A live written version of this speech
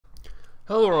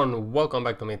Hello everyone, welcome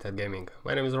back to Meathead Gaming.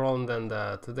 My name is Roland and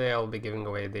today I'll be giving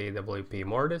away the AWP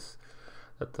Mortis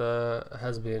that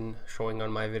has been showing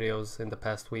on my videos in the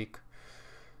past week.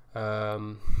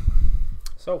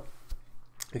 So,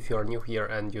 if you are new here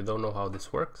and you don't know how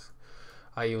this works,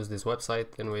 I use this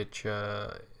website in which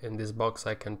in this box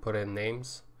I can put in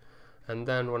names, and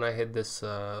then when I hit this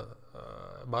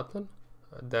button,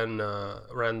 then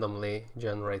randomly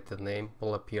generated name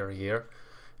will appear here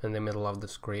in the middle of the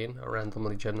screen. A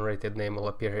randomly generated name will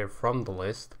appear here from the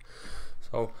list.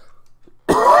 So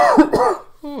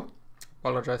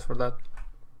apologize for that.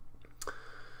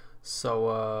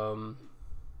 So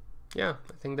yeah,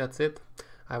 I think that's it.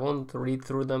 I won't read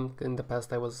through them. In the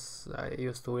past I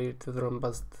used to read through them,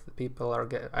 but people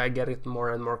I get it more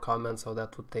and more comments, so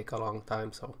that would take a long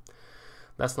time, so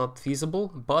that's not feasible.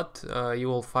 But you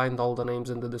will find all the names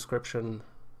in the description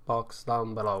box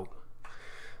down below.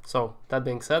 So that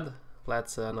being said,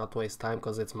 let's not waste time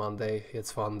because it's Monday.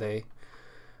 It's fun day.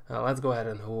 Let's go ahead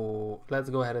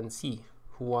and see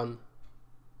who won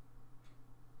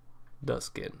the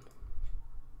skin.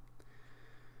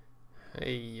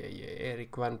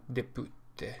 Erik Van de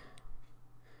Putte.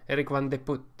 Erik Van de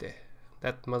Putte.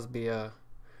 That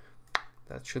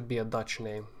should be a Dutch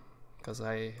name, because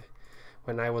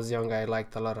when I was young I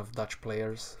liked a lot of Dutch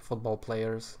players, football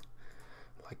players.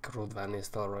 Like Ruud van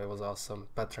Nistelrooy was awesome.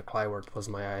 Patrick Kluivert was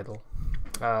my idol.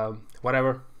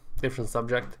 Whatever, different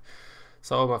subject.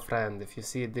 So my friend, if you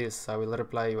see this, I will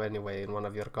reply you anyway in one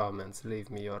of your comments.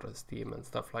 Leave me your Steam and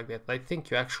stuff like that. I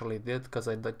think you actually did, because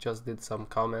I just did some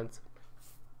comments.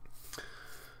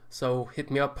 So hit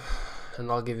me up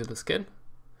and I'll give you the skin.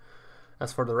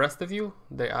 As for the rest of you,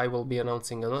 I will be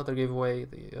announcing another giveaway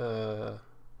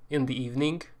in the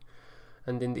evening.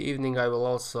 And in the evening I will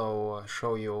also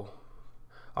show you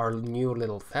our new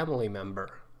little family member.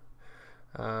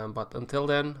 But until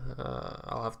then,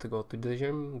 I'll have to go to the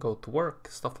gym, go to work,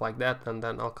 stuff like that, and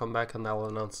then I'll come back and I'll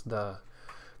announce the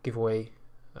giveaway,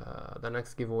 the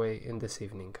next giveaway in this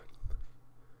evening.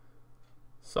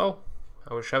 So,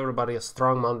 I wish everybody a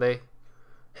strong Monday.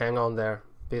 Hang on there,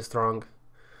 be strong,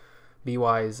 be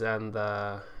wise, and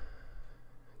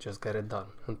just get it done.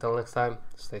 Until next time,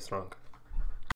 stay strong.